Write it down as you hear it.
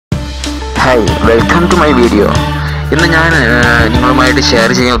Hi welcome to my video. ഇന്ന് ഞാൻ നിങ്ങളുമായിട്ട് ഷെയർ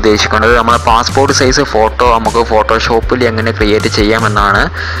ചെയ്യാൻ ഉദ്ദേശിക്കുന്നത് നമ്മുടെ പാസ്പോർട്ട് സൈസ് ഫോട്ടോ നമുക്ക് ഫോട്ടോഷോപ്പിൽ എങ്ങനെ ക്രിയേറ്റ് ചെയ്യാമെന്നാണ്.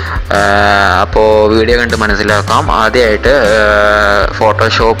 അപ്പോൾ വീഡിയോ കണ്ട് മനസ്സിലാക്കാം. ആദ്യമായിട്ട്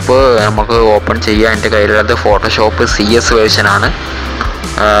ഫോട്ടോഷോപ്പ് നമുക്ക് ഓപ്പൺ ചെയ്യാൻ എൻ്റെ കയ്യിലുള്ളത് ഫോട്ടോഷോപ്പ് CS വേർഷനാണ്.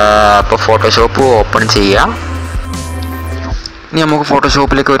 അപ്പോൾ ഫോട്ടോഷോപ്പ് ഓപ്പൺ ചെയ്യാം. ഇനി നമുക്ക്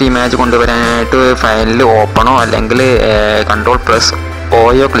ഫോട്ടോഷോപ്പിലേക്ക് ഒരു ഇമേജ് കൊണ്ടുവരാനായിട്ട് ഫയലിൽ ഓപ്പണോ അല്ലെങ്കിൽ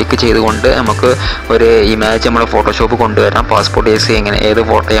Ctrl+O ക്ലിക്ക് ചെയ്തുകൊണ്ട് നമുക്ക് ഒരു ഇമേജ് നമ്മുടെ ഫോട്ടോഷോപ്പ് കൊണ്ടുവരാം. പാസ്പോർട്ട് സൈസ് ഏത്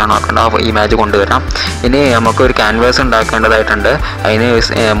ഫോട്ടോയാണോ ആക്കേണ്ടത് ആ ഇമേജ് കൊണ്ടുവരാം. ഇനി നമുക്ക് ഒരു ക്യാൻവാസ് ഉണ്ടാക്കേണ്ടതായിട്ടുണ്ട്. അതിന്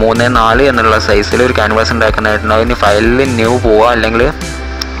 3:4 എന്നുള്ള സൈസിൽ ഒരു ക്യാൻവാസ് ഉണ്ടാക്കേണ്ടതായിട്ടുണ്ട്. അതിന് ഫയലിൽ ന്യൂ പോവുക അല്ലെങ്കിൽ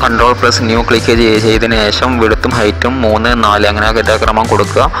Ctrl+New ക്ലിക്ക് ചെയ്തതിന് ശേഷം വിഡ്ത്തും ഹൈറ്റും 3:4 അങ്ങനെ യഥാക്രമം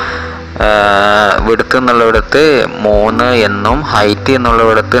കൊടുക്കുക. വിഡ്ത്ത് എന്നുള്ളിടത്ത് 3 എന്നും ഹൈറ്റ്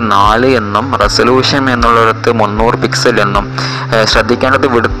എന്നുള്ളിടത്ത് 4 എന്നും റെസൊല്യൂഷൻ എന്നുള്ളിടത്ത് 300 പിക്സൽ എന്നും. ശ്രദ്ധിക്കേണ്ടത്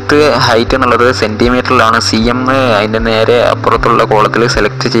വിഡ്ത്ത് ഹൈറ്റ് എന്നുള്ളത് സെൻറ്റിമീറ്ററിലാണ്. CM അതിൻ്റെ നേരെ അപ്പുറത്തുള്ള കോളത്തിൽ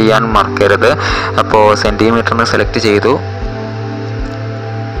സെലക്ട് ചെയ്യാൻ മറക്കരുത്. അപ്പോൾ സെൻറ്റിമീറ്ററിന് സെലക്ട് ചെയ്തു.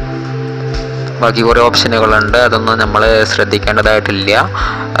 ബാക്കി കുറേ ഓപ്ഷനുകളുണ്ട്, അതൊന്നും നമ്മൾ ശ്രദ്ധിക്കേണ്ടതായിട്ടില്ല.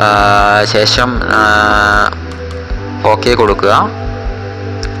 ശേഷം OK കൊടുക്കുക.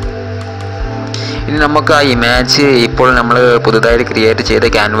 ഇനി നമുക്ക് ആ ഇമേജ് ഇപ്പോൾ നമ്മൾ പുതുതായിട്ട് ക്രിയേറ്റ് ചെയ്ത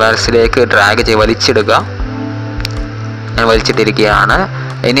ക്യാൻവാസിലേക്ക് ഡ്രാഗ് വലിച്ചിടുക. ഞാൻ വലിച്ചിട്ടിരിക്കുകയാണ്.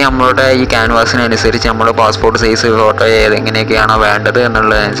 ഇനി നമ്മളുടെ ഈ ക്യാൻവാസിനനുസരിച്ച് നമ്മൾ പാസ്പോർട്ട് സൈസ് ഫോട്ടോ എങ്ങനെയൊക്കെയാണോ വേണ്ടത്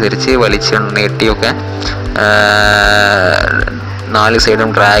എന്നുള്ളതനുസരിച്ച് വലിച്ച് നീട്ടിയൊക്കെ 4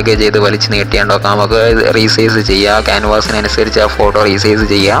 സൈഡും ഡ്രാഗ് ചെയ്ത് വലിച്ച് നീട്ടിയാണ്ടൊക്കെ നമുക്ക് റീസൈസ് ചെയ്യാം. ക്യാൻവാസിനനുസരിച്ച് ആ ഫോട്ടോ റീസൈസ്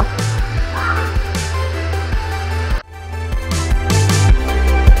ചെയ്യാം.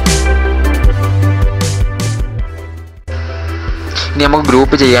 ഇനി നമുക്ക്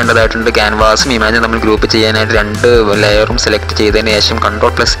ഗ്രൂപ്പ് ചെയ്യേണ്ടതായിട്ടുണ്ട്. ക്യാൻവാസും ഇമേജും തമ്മിൽ ഗ്രൂപ്പ് ചെയ്യാനായിട്ട് 2 ലെയറും സെലക്ട് ചെയ്തതിന് ശേഷം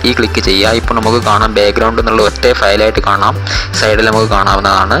Ctrl+E ക്ലിക്ക് ചെയ്യുക. ഇപ്പോൾ നമുക്ക് കാണാം ബാക്ക്ഗ്രൗണ്ട് എന്നുള്ള ഒറ്റ ഫയലായിട്ട് കാണാം. സൈഡിൽ നമുക്ക്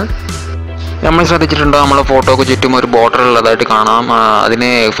കാണാവുന്നതാണ്. നമ്മൾ ശ്രദ്ധിച്ചിട്ടുണ്ടോ, നമ്മളെ ഫോട്ടോക്ക് ചുറ്റും ഒരു ബോർഡർ ഉള്ളതായിട്ട് കാണാം. അതിന്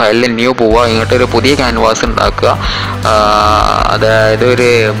ഫയലിൽ ന്യൂ പോവുക. ഇങ്ങോട്ട് ഒരു പുതിയ ക്യാൻവാസ് ഉണ്ടാക്കുക. അതായത്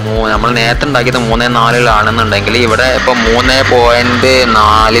നമ്മൾ നേരത്തെ ഉണ്ടാക്കിയത് 3:4 ഇവിടെ ഇപ്പോൾ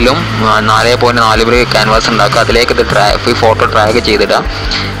 3.4 4.4 ക്യാൻവാസ് ഉണ്ടാക്കുക. അതിലേക്ക് ഈ ഫോട്ടോ ഡ്രാഗ് ചെയ്തിടുക.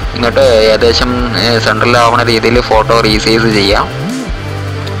 ഇങ്ങോട്ട് ഏകദേശം സെൻട്രലാവുന്ന രീതിയിൽ ഫോട്ടോ റീസൈസ് ചെയ്യാം.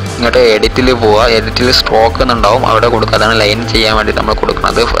 ഇങ്ങോട്ട് എഡിറ്റിൽ പോവുക. എഡിറ്റിൽ സ്ട്രോക്ക് എന്നുണ്ടാവും, അവിടെ കൊടുക്കുക. അതാണ് ലൈൻ ചെയ്യാൻ വേണ്ടിയിട്ട് നമ്മൾ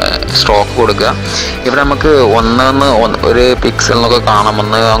കൊടുക്കുന്നത്. സ്ട്രോക്ക് കൊടുക്കുക. ഇവിടെ നമുക്ക് 1 പിക്സൽ എന്നൊക്കെ കാണാം.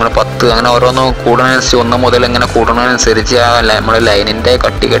 1 അങ്ങനെ 10 അങ്ങനെ ഓരോന്ന് കൂടുന്നതനുസരിച്ച് 1 മുതൽ ഇങ്ങനെ കൂടുന്നതനുസരിച്ച് നമ്മുടെ ലൈനിൻ്റെ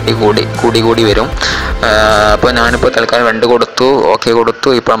കട്ടി കൂടി വരും. അപ്പോൾ ഞാനിപ്പോൾ തൽക്കാലം 2 കൊടുത്തു, OK കൊടുത്തു.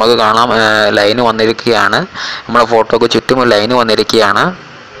 ഇപ്പോൾ നമുക്ക് കാണാം ലൈന് വന്നിരിക്കുകയാണ്. നമ്മുടെ ഫോട്ടോക്ക് ചുറ്റും ലൈന് വന്നിരിക്കുകയാണ്.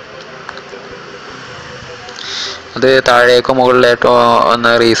 അത് താഴേക്കോ മുകളിലേക്കോ ഒന്ന്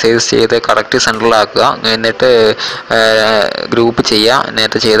റീസൈസ് ചെയ്ത് കറക്റ്റ് സെൻട്രലാക്കുക. എന്നിട്ട് ഗ്രൂപ്പ് ചെയ്യുക.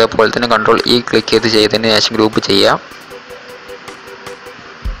 നേരത്തെ ചെയ്ത പോലെ തന്നെ Ctrl+E ക്ലിക്ക് ചെയ്തതിന് ശേഷം ഗ്രൂപ്പ് ചെയ്യുക.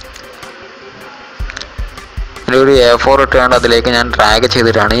 ഒരു A4 ഇട്ടുകൊണ്ട് അതിലേക്ക് ഞാൻ ഡ്രാഗ്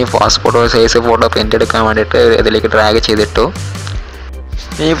ചെയ്തിട്ടാണ് ഈ പാസ്പോർട്ട് സൈസ് ഫോട്ടോ പ്രിൻ്റ് എടുക്കാൻ വേണ്ടിയിട്ട് ഇതിലേക്ക് ഡ്രാഗ് ചെയ്തിട്ടു.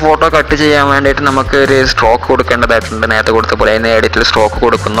 ഈ ഫോട്ടോ കട്ട് ചെയ്യാൻ വേണ്ടിയിട്ട് നമുക്ക് ഒരു സ്ട്രോക്ക് കൊടുക്കേണ്ടതായിട്ടുണ്ട്. നേരത്തെ കൊടുത്ത പോലെ അതിന് എഡിറ്റിൽ സ്ട്രോക്ക്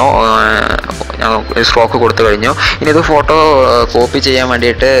കൊടുക്കുന്നു. സ്ട്രോക്ക് കൊടുത്തു കഴിഞ്ഞു. ഇനി ഇത് ഫോട്ടോ കോപ്പി ചെയ്യാൻ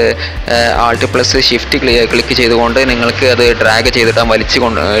വേണ്ടിയിട്ട് Alt+Shift ക്ലിക്ക് ചെയ്തുകൊണ്ട് നിങ്ങൾക്ക് അത് ഡ്രാഗ് ചെയ്തിട്ട് വലിച്ചു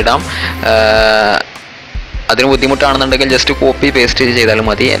ഇടാം. അതിന് ബുദ്ധിമുട്ടാണെന്നുണ്ടെങ്കിൽ ജസ്റ്റ് കോപ്പി പേസ്റ്റ് ചെയ്താലും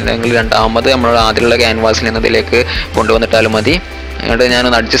മതി. അല്ലെങ്കിൽ രണ്ടാമത് നമ്മൾ ആദ്യമുള്ള ക്യാൻവാസിൽ നിന്നതിലേക്ക് കൊണ്ടുവന്നിട്ടാലും മതി. എന്നിട്ട്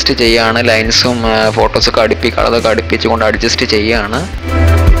ഞാനൊന്ന് അഡ്ജസ്റ്റ് ചെയ്യുകയാണ്. ലൈൻസും ഫോട്ടോസൊക്കെ അതൊക്കെ അടുപ്പിച്ചുകൊണ്ട് അഡ്ജസ്റ്റ് ചെയ്യുകയാണ്.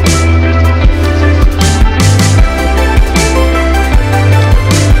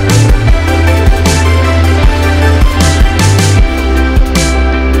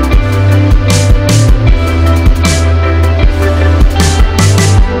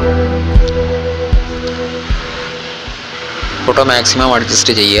 ഫോട്ടോ മാക്സിമം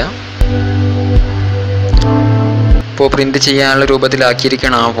അഡ്ജസ്റ്റ് ചെയ്യുക. ഇപ്പോൾ പ്രിൻറ്റ് ചെയ്യാനുള്ള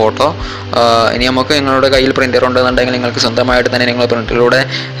രൂപത്തിലാക്കിയിരിക്കണം ആ ഫോട്ടോ. ഇനി നമുക്ക് നിങ്ങളുടെ കയ്യിൽ പ്രിൻ്റർ ഉണ്ടെന്നുണ്ടെങ്കിൽ നിങ്ങൾക്ക് സ്വന്തമായിട്ട് തന്നെ നിങ്ങൾ പ്രിൻ്ററിലൂടെ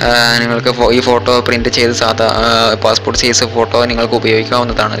നിങ്ങൾക്ക് ഈ ഫോട്ടോ പ്രിൻറ്റ് ചെയ്ത് പാസ്പോർട്ട് സൈസ് ഫോട്ടോ നിങ്ങൾക്ക്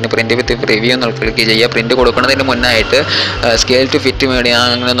ഉപയോഗിക്കാവുന്നതാണ്. ഇതിന് പ്രിൻറ്റ് വിത്ത് റിവ്യൂ എന്ന് ക്ലിക്ക് ചെയ്യുക. പ്രിൻറ്റ് കൊടുക്കുന്നതിന് മുന്നായിട്ട് സ്കെയിൽ ടു ഫിറ്റ് മീഡിയ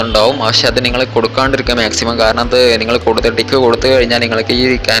അങ്ങനെയൊന്നുണ്ടാവും. പക്ഷേ അത് നിങ്ങൾ കൊടുക്കാണ്ടിരിക്കുക മാക്സിമം. കാരണം അത് നിങ്ങൾ ടിക്ക് കൊടുത്തു കഴിഞ്ഞാൽ നിങ്ങൾക്ക് ഈ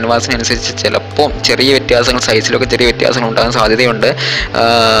ക്യാൻവാസിനനുസരിച്ച് ചിലപ്പോൾ ചെറിയ വ്യത്യാസങ്ങൾ, സൈസിലൊക്കെ ചെറിയ വ്യത്യാസങ്ങൾ ഉണ്ടാകാൻ സാധ്യതയുണ്ട്.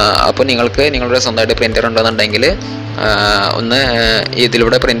 അപ്പോൾ നിങ്ങൾക്ക് നിങ്ങളുടെ സ്വന്തമായിട്ട് പ്രിൻ്റർ ഉണ്ടെന്നുണ്ടെങ്കിൽ ഒന്ന്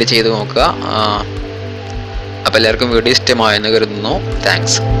ഇതിലൂടെ പ്രിൻ്റ് ചെയ്ത് നോക്കുക. അപ്പോൾ എല്ലാവർക്കും വീഡിയോ ഇഷ്ടമായെന്ന് കരുതുന്നു.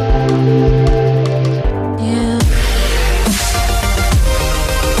 താങ്ക്സ്.